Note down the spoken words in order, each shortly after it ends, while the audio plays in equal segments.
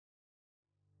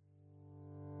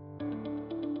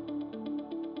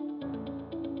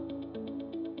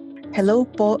Hello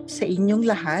po sa inyong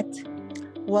lahat.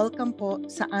 Welcome po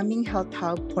sa aming Health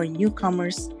Hub for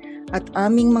Newcomers at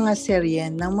aming mga serye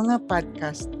ng mga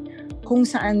podcast kung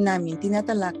saan namin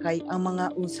tinatalakay ang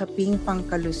mga usaping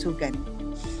pangkalusugan.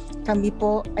 Kami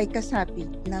po ay kasapi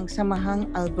ng Samahang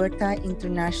Alberta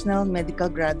International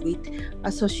Medical Graduate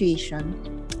Association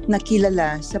na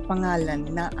kilala sa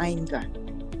pangalan na AIMGA.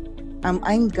 Ang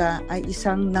AIMGA ay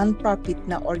isang non-profit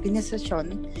na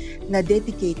organisasyon na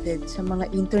dedicated sa mga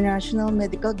international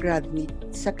medical graduate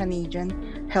sa Canadian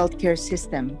healthcare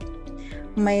system.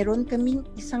 Mayroon kaming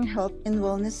isang health and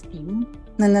wellness team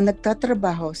na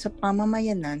nagtatrabaho sa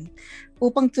pamamayanan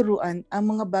upang turuan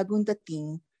ang mga bagong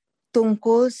dating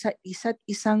tungkol sa isa't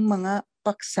isang mga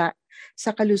paksa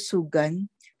sa kalusugan,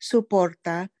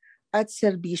 suporta at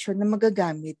serbisyo na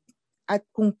magagamit at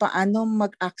kung paano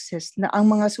mag-access na ang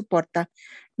mga suporta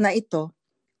na ito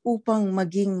upang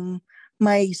maging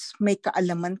may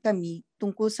kaalaman kami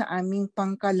tungkol sa aming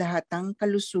pangkalahatang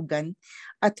kalusugan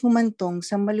at humantong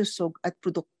sa malusog at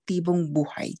produktibong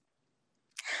buhay.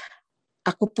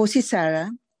 Ako po si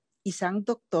Sarah, isang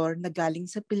doktor na galing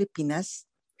sa Pilipinas.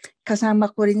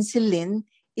 Kasama ko rin si Lynn,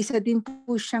 isa din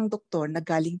po siyang doktor na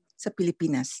galing sa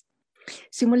Pilipinas.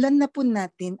 Simulan na po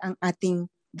natin ang ating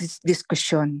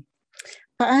diskusyon.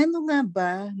 Paano nga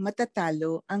ba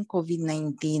matatalo ang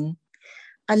COVID-19?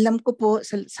 Alam ko po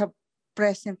sa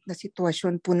present na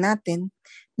sitwasyon po natin,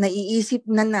 naiisip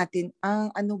na natin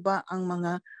ang ano ba ang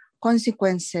mga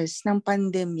consequences ng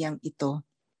pandemyang ito.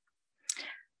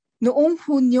 Noong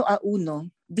Hunyo 1,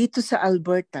 dito sa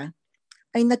Alberta,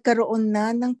 ay nagkaroon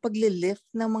na ng paglilift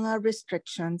ng mga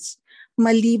restrictions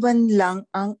maliban lang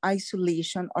ang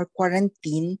isolation or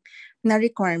quarantine na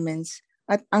requirements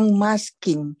at ang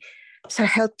masking sa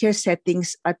healthcare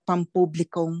settings at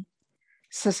pampublikong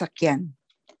sasakyan.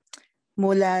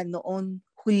 Mula noon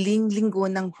huling linggo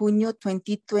ng Hunyo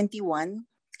 2021,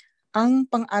 ang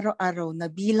pang-araw-araw na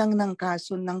bilang ng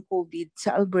kaso ng COVID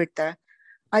sa Alberta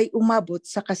ay umabot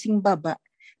sa kasing baba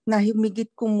na humigit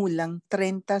kumulang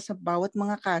 30 sa bawat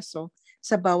mga kaso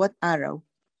sa bawat araw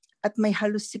at may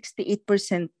halos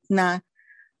 68% na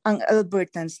ang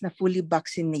Albertans na fully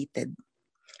vaccinated.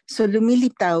 So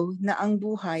lumilitaw na ang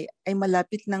buhay ay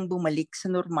malapit nang bumalik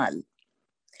sa normal.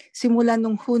 Simula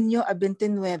nung Hunyo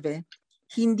 29,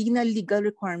 hindi na legal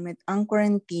requirement ang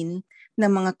quarantine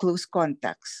ng mga close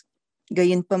contacts.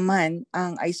 Gayunpaman,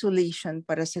 ang isolation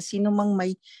para sa sinumang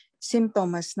may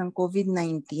simptomas ng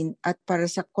COVID-19 at para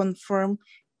sa confirmed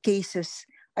cases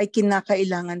ay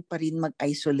kinakailangan pa rin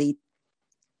mag-isolate.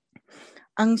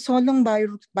 Ang solong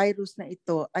virus na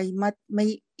ito ay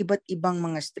may iba't ibang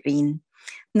mga strain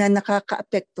na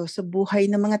nakakaapekto sa buhay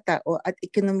ng mga tao at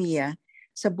ekonomiya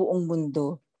sa buong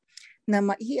mundo na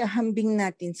maiahambing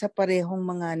natin sa parehong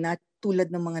mga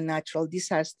tulad ng mga natural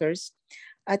disasters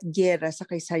at gyera sa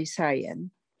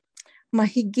kasaysayan.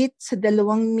 Mahigit sa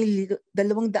 200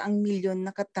 milyon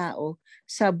na katao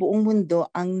sa buong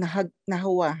mundo ang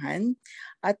nahawahan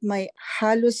at may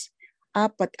halos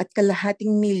 4.5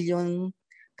 milyon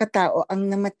katao ang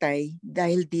namatay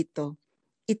dahil dito.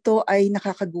 Ito ay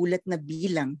nakakagulat na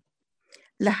bilang.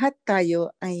 Lahat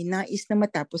tayo ay nais na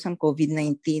matapos ang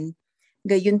COVID-19.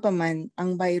 Gayunpaman,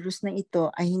 ang virus na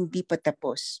ito ay hindi pa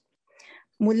tapos.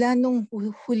 Mula nung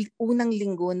unang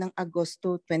linggo ng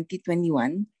Agosto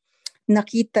 2021,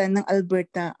 nakita ng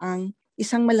Alberta ang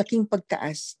isang malaking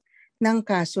pagtaas ng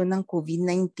kaso ng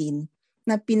COVID-19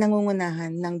 na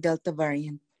pinangungunahan ng Delta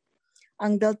variant.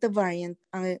 Ang Delta variant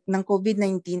ng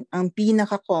COVID-19 ang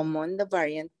pinaka-common na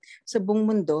variant sa buong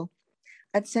mundo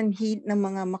at sanhi ng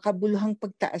mga makabuluhang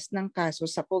pagtaas ng kaso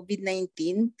sa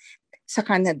COVID-19 sa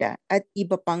Canada at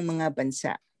iba pang mga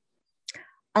bansa.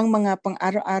 Ang mga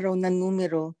pang-araw-araw na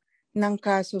numero ng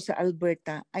kaso sa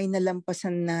Alberta ay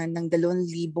nalampasan na ng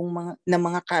 2,000 na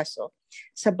mga kaso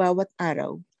sa bawat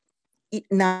araw.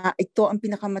 Na ito ang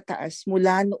pinakamataas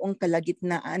mula noong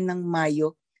kalagitnaan ng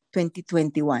Mayo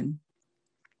 2021.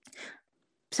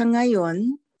 Sa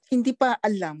ngayon, hindi pa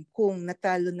alam kung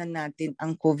natalo na natin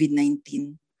ang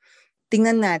COVID-19.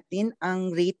 Tingnan natin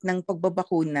ang rate ng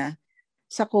pagbabakuna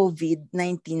sa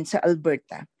COVID-19 sa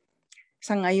Alberta.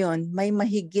 Sa ngayon, may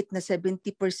mahigit na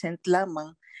 70%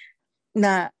 lamang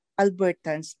na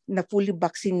Albertans na fully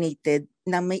vaccinated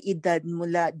na may edad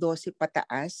mula 12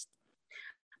 pataas.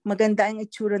 Maganda ang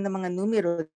itsura ng mga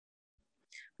numero.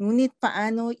 Ngunit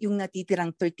paano yung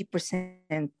natitirang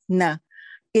 30% na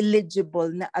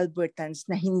eligible na Albertans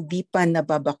na hindi pa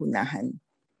nababakunahan?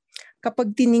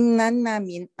 Kapag tiningnan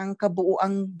namin ang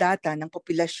kabuuang data ng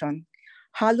populasyon,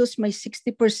 halos may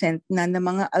 60% na ng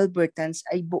mga Albertans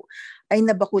ay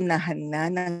nabakunahan na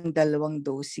ng 2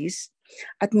 dosis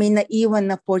at may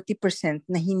naiwan na 40%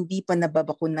 na hindi pa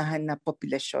nababakunahan na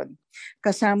populasyon,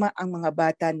 kasama ang mga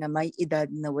bata na may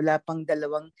edad na wala pang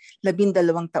 12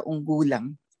 taong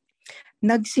gulang.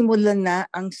 Nagsimula na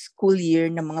ang school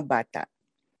year ng mga bata.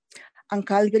 Ang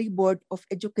Calgary Board of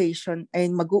Education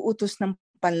ay mag-uutos ng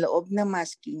panloob na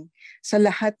masking sa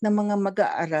lahat ng mga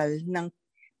mag-aaral ng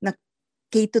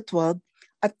K-12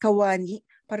 at kawani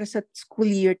para sa school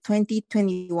year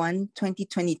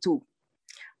 2021-2022.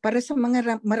 Para sa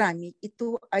mga marami,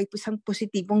 ito ay isang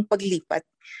positibong paglipat.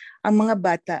 Ang mga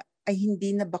bata ay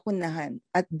hindi nabakunahan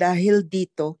at dahil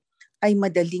dito ay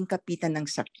madaling kapitan ng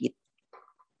sakit.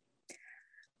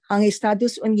 Ang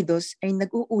Estados Unidos ay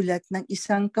nag-uulat ng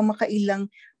isang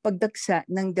kamakailang pagdagsa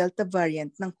ng Delta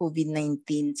variant ng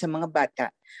COVID-19 sa mga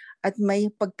bata at may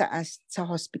pagtaas sa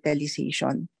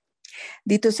hospitalization.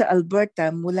 Dito sa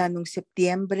Alberta, mula noong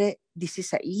Setyembre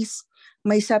 16,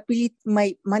 may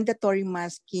mandatory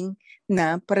masking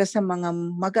na para sa mga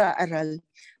mag-aaral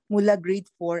mula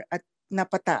grade 4 at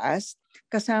napataas,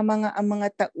 kasama nga ang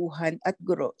mga tauhan at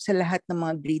guro sa lahat ng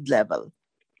mga grade level.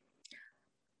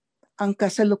 Ang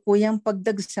kasalukuyang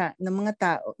pagdagsa ng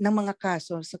mga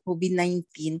kaso sa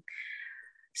COVID-19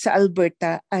 sa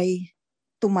Alberta ay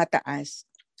tumataas.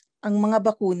 Ang mga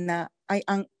bakuna ay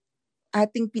ang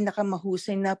ating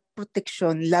pinakamahusay na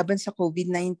proteksyon laban sa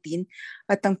COVID-19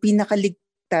 at ang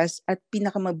pinakaligtas at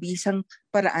pinakamabisang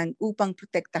paraan upang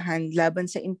protektahan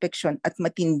laban sa infeksyon at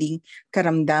matinding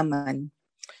karamdaman.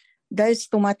 Dahil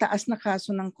sa tumataas na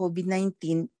kaso ng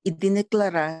COVID-19,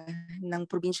 idineklara ng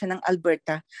probinsya ng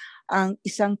Alberta ang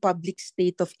isang public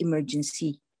state of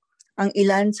emergency. Ang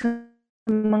ilan sa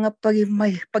mga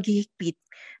paghihigpit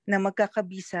na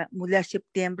magkakabisa mula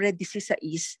Setyembre 16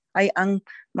 ay ang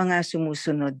mga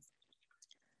sumusunod.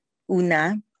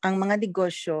 Una, ang mga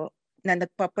negosyo na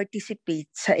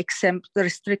nagpa-participate sa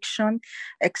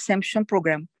exemption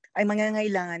program ay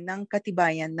mangangailangan ng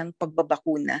katibayan ng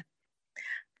pagbabakuna.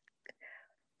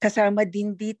 Kasama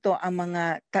din dito ang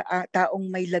mga taong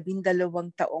may 12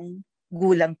 taong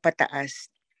gulang pataas.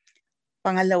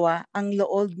 Pangalawa, ang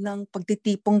loob ng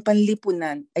pagtitipong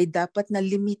panlipunan ay dapat na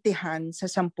limitihan sa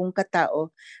 10 katao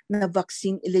na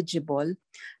vaccine eligible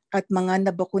at mga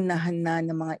nabakunahan na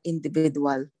ng mga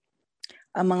individual.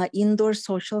 Ang mga indoor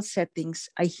social settings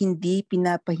ay hindi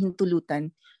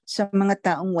pinapahintulutan sa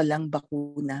mga taong walang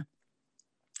bakuna.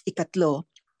 Ikatlo,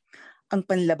 ang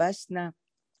panlabas na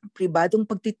pribadong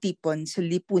pagtitipon sa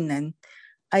lipunan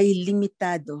ay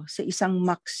limitado sa isang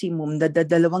maximum na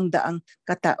 200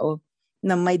 katao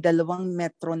na may 2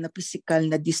 metro na pisikal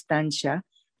na distansya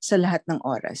sa lahat ng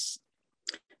oras.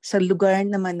 Sa lugar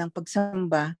naman ng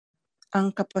pagsamba, ang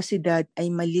kapasidad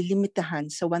ay malilimitahan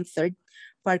sa 1/3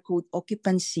 barcode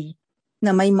occupancy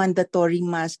na may mandatory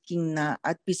masking na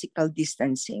at physical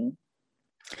distancing.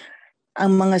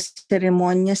 Ang mga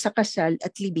seremonya sa kasal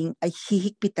at libing ay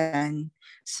hihigpitan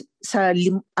sa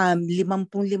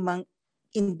 55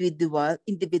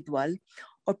 individual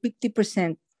o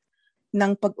 50%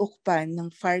 ng pag-ukupan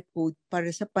ng fire code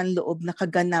para sa panloob na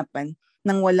kaganapan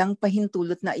nang walang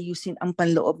pahintulot na ayusin ang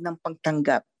panloob ng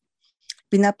pagtanggap.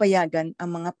 Pinapayagan ang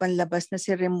mga panlabas na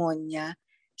seremonya,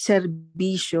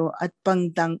 serbisyo at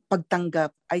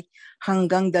pagtanggap ay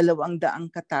hanggang 200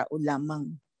 katao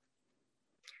lamang.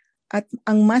 At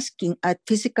ang masking at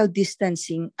physical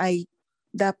distancing ay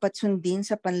dapat sundin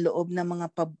sa panloob ng mga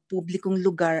publikong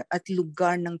lugar at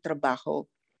lugar ng trabaho.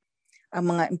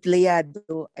 Ang mga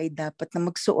empleyado ay dapat na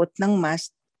magsuot ng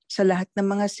mask sa lahat ng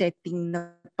mga setting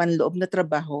na panloob na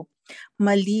trabaho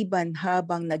maliban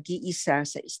habang nag-iisa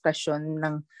sa istasyon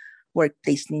ng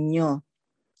workplace ninyo.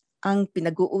 Ang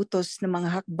pinag-uutos ng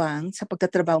mga hakbang sa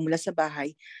pagtatrabaho mula sa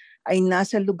bahay ay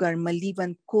nasa lugar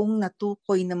maliban kung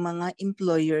natukoy ng mga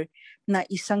employer na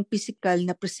isang pisikal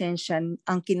na presensya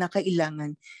ang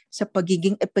kinakailangan sa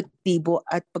pagiging epektibo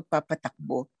at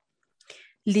pagpapatakbo.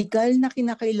 Legal na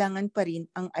kinakailangan pa rin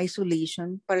ang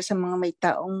isolation para sa mga may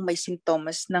taong may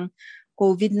sintomas ng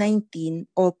COVID-19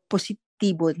 o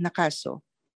positibo na kaso.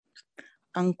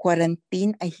 Ang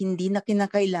quarantine ay hindi na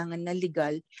kinakailangan na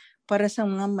legal para sa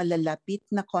mga malalapit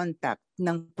na contact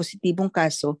ng positibong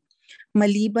kaso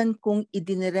maliban kung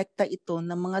idinirekta ito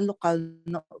ng mga lokal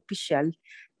na opisyal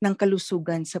ng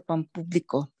kalusugan sa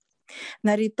pampubliko.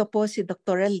 Narito po si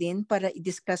Dr. Lynn para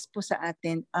i-discuss po sa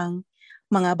atin ang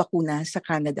mga bakuna sa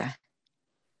Canada.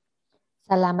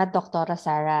 Salamat, Dr.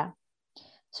 Sara.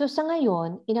 So sa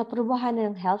ngayon, inaprubahan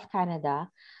ng Health Canada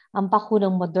ang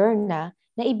bakunang Moderna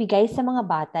na ibigay sa mga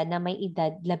bata na may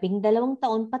edad 12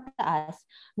 taon pataas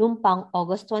noong pang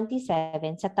August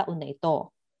 27 sa taon na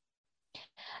ito.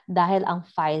 Dahil ang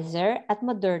Pfizer at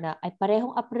Moderna ay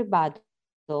parehong aprobado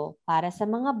para sa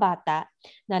mga bata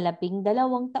na 12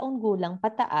 taon gulang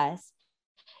pataas,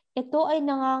 ito ay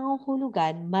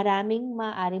nangangahulugan maraming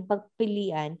maaaring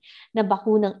pagpilian na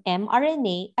bakunang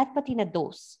mRNA at pati na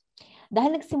dose.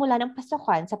 Dahil nagsimula ng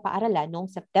pasukan sa paaralan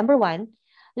noong September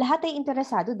 1, lahat ay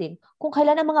interesado din kung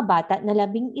kailan ang mga bata na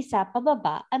 11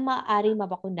 pababa ay maaaring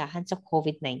mabakunahan sa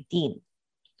COVID-19.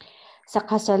 Sa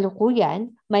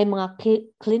kasalukuyan, may mga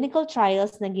clinical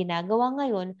trials na ginagawa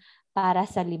ngayon para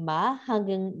sa 5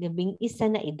 hanggang 11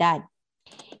 na edad.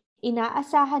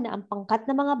 Inaasahan na ang pangkat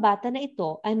ng mga bata na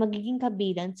ito ay magiging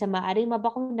kabilang sa maaaring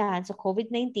mabakunahan sa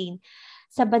COVID-19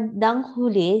 sa bandang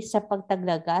huli sa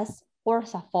pagtaglagas or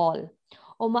sa fall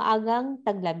o maagang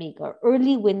taglamig or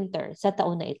early winter sa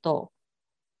taon na ito.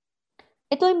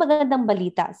 Ito ay magandang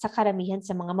balita sa karamihan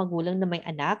sa mga magulang na may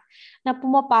anak na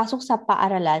pumapasok sa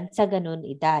paaralan sa ganun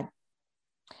edad.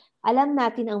 Alam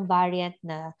natin ang variant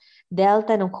na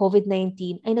Delta ng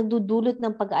COVID-19 ay nagdudulot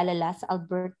ng pag-aalala sa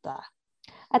Alberta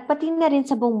at pati na rin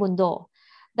sa buong mundo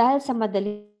dahil sa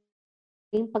madaling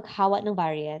paghawa ng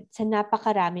variant sa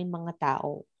napakaraming mga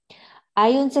tao.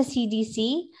 Ayon sa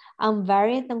CDC, ang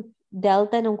variant ng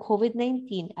Delta ng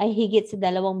COVID-19 ay higit sa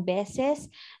 2 beses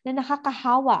na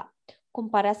nakakahawa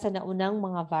kumpara sa naunang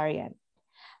mga variant.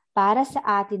 Para sa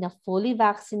atin na fully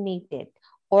vaccinated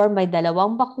or may 2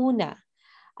 bakuna,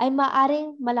 ay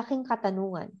maaring malaking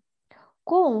katanungan.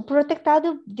 Kung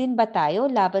protektado din ba tayo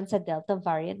laban sa Delta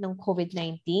variant ng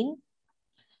COVID-19?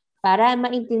 Para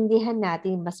maintindihan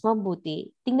natin mas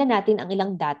mabuti, tingnan natin ang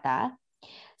ilang data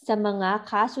sa mga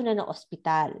kaso na ng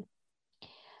ospital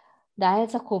dahil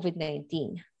sa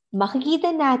COVID-19.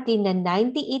 Makikita natin na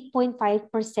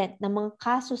 98.5% ng mga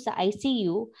kaso sa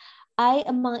ICU ay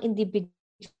ang mga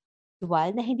individual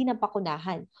na hindi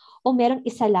nabakunahan o merong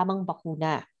isa lamang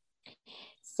bakuna.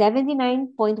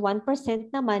 79.1%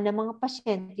 naman ng mga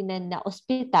pasyente na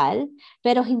na-ospital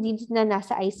pero hindi na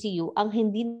nasa ICU ang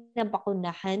hindi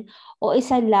nabakunahan o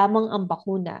isa lamang ang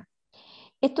bakuna.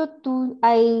 Ito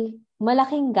ay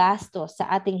malaking gasto sa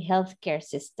ating healthcare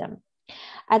system.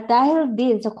 At dahil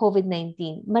din sa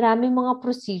COVID-19, maraming mga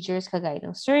procedures kagaya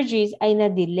ng surgeries ay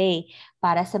na-delay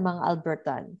para sa mga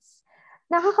Albertans.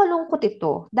 Nakakalungkot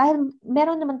ito dahil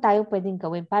meron naman tayong pwedeng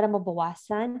gawin para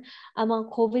mabawasan ang mga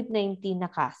COVID-19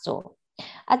 na kaso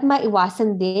at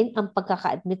maiwasan din ang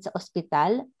pagkaka-admit sa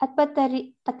ospital at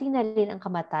pati na rin ang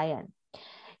kamatayan.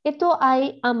 Ito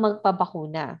ay ang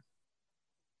magpabakuna.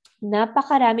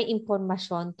 Napakaraming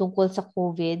impormasyon tungkol sa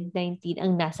COVID-19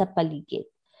 ang nasa paligid,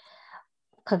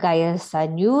 kagaya sa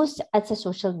news at sa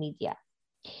social media.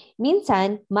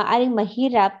 Minsan, maaring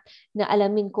mahirap na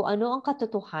alamin kung ano ang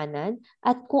katotohanan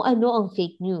at kung ano ang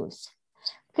fake news.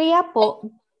 Kaya po,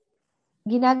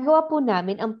 ginagawa po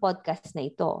namin ang podcast na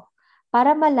ito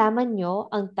para malaman nyo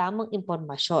ang tamang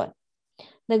impormasyon.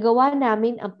 Nagawa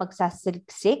namin ang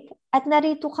pagsasaliksik at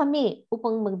narito kami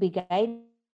upang magbigay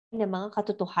ng mga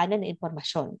katotohanan na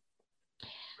impormasyon.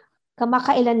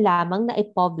 Kamakailan lamang na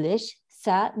i-publish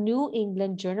sa New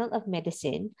England Journal of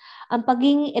Medicine ang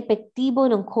pagiging epektibo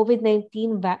ng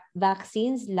COVID-19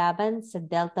 vaccines laban sa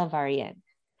Delta variant.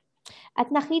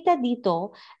 At nakita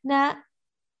dito na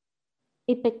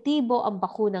epektibo ang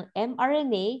bakunang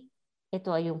mRNA, ito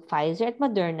ay yung Pfizer at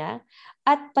Moderna,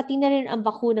 at pati na rin ang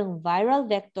bakunang viral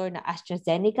vector na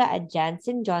AstraZeneca at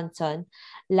Johnson & Johnson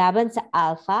laban sa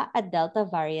Alpha at Delta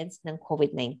variants ng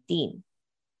COVID-19.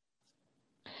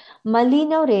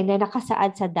 Malinaw rin na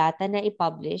nakasaad sa data na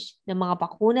i-publish ng mga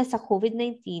bakuna sa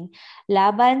COVID-19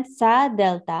 laban sa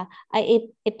Delta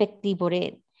ay epektibo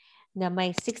rin na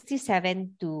may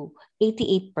 67 to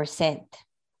 88%.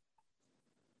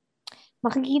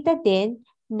 Makikita din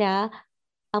na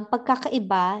ang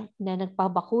pagkakaiba na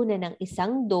nagpabakuna ng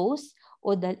 1 dose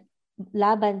o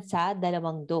laban sa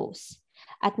 2 dose.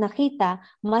 At nakita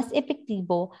mas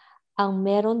epektibo ang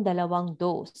meron 2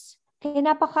 dose. Kaya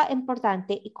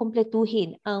napaka-importante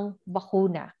ikumpletuhin ang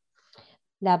bakuna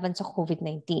laban sa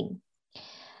COVID-19.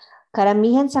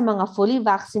 Karamihan sa mga fully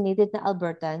vaccinated na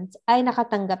Albertans ay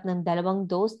nakatanggap ng 2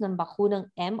 dose ng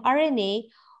bakunang mRNA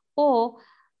o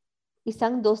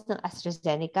 1 dose ng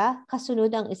AstraZeneca, kasunod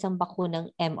ang 1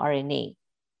 bakunang mRNA.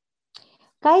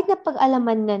 Kahit na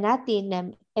pag-alaman na natin na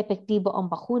epektibo ang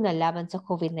bakuna laban sa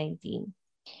COVID-19,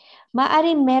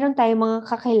 maaaring meron tayong mga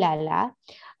kakilala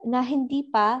na hindi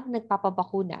pa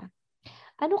nagpapabakuna.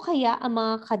 Ano kaya ang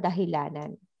mga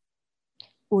kadahilanan?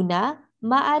 Una,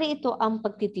 maaari ito ang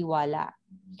pagtitiwala.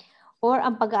 or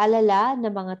ang pag-aalala ng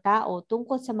mga tao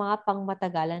tungkol sa mga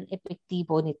pangmatagalan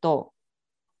epektibo nito.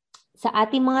 Sa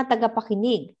ating mga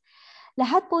tagapakinig,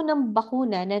 lahat po ng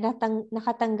bakuna na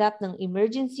nakatanggap ng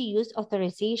Emergency Use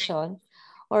Authorization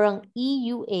or ang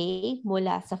EUA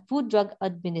mula sa Food Drug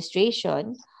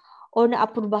Administration o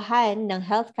naaprubahan ng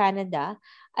Health Canada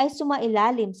ay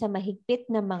sumailalim sa mahigpit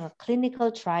na mga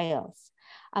clinical trials.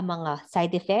 Ang mga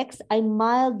side effects ay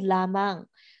mild lamang,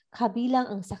 kabilang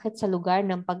ang sakit sa lugar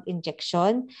ng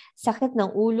pag-injeksyon, sakit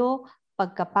ng ulo,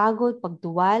 pagkapagod,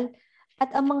 pagduwal,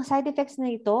 at ang mga side effects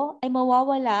na ito ay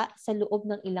mawawala sa loob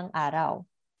ng ilang araw.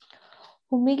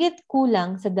 Humigit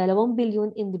kulang sa 2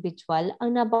 bilyon individual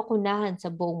ang nabakunahan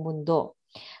sa buong mundo.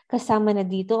 Kasama na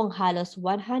dito ang halos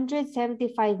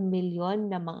 175 milyon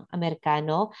na mga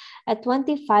Amerikano at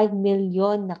 25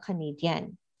 milyon na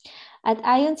Canadian. At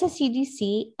ayon sa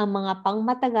CDC, ang mga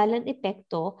pangmatagalan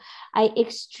epekto ay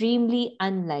extremely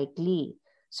unlikely.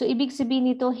 So ibig sabihin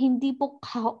nito, hindi po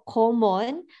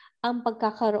common ang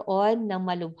pagkakaroon ng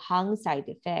malubhang side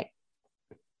effect.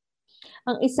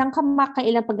 Ang isang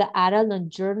kamakailang pag-aaral ng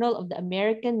Journal of the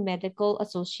American Medical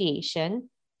Association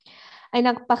ay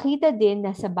nagpakita din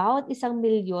na sa bawat 1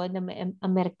 milyon na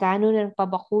Amerikano na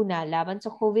nagpabakuna laban sa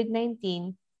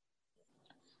COVID-19,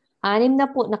 6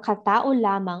 na katao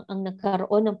lamang ang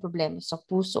nagkaroon ng problema sa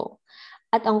puso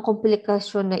at ang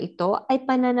komplikasyon na ito ay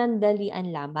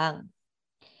pananandalian lamang.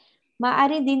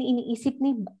 Maaari din iniisip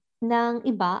ng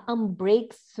iba ang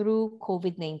breakthrough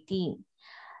COVID-19.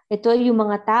 Ito ay yung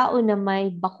mga tao na may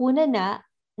bakuna na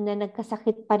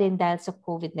nagkasakit pa rin dahil sa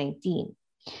COVID-19.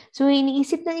 So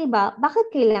iniisip ng iba, bakit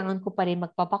kailangan ko pa rin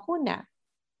magpapakuna?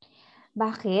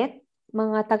 Bakit?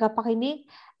 Mga tagapakinig,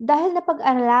 dahil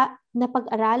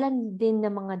napag-aralan din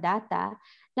ng mga data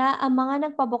na ang mga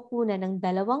nagpabakuna ng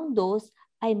 2 dose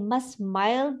ay mas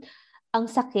mild ang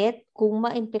sakit kung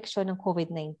ma-impeksyon ng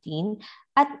COVID-19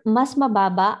 at mas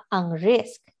mababa ang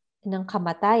risk ng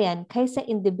kamatayan kaysa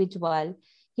individual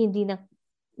hindi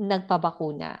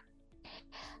nagpabakuna.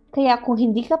 Kaya kung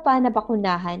hindi ka pa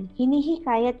nabakunahan,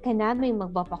 hinihikayat ka naming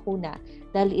magbabakuna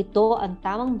dahil ito ang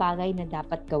tamang bagay na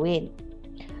dapat gawin.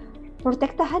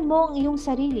 Protektahan mo ang iyong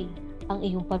sarili, ang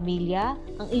iyong pamilya,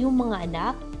 ang iyong mga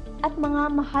anak, at mga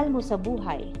mahal mo sa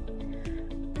buhay.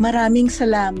 Maraming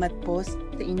salamat po sa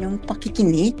inyong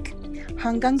pakikinig.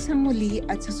 Hanggang sa muli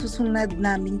at sa susunod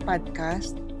naming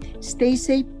podcast, stay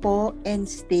safe po and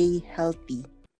stay healthy.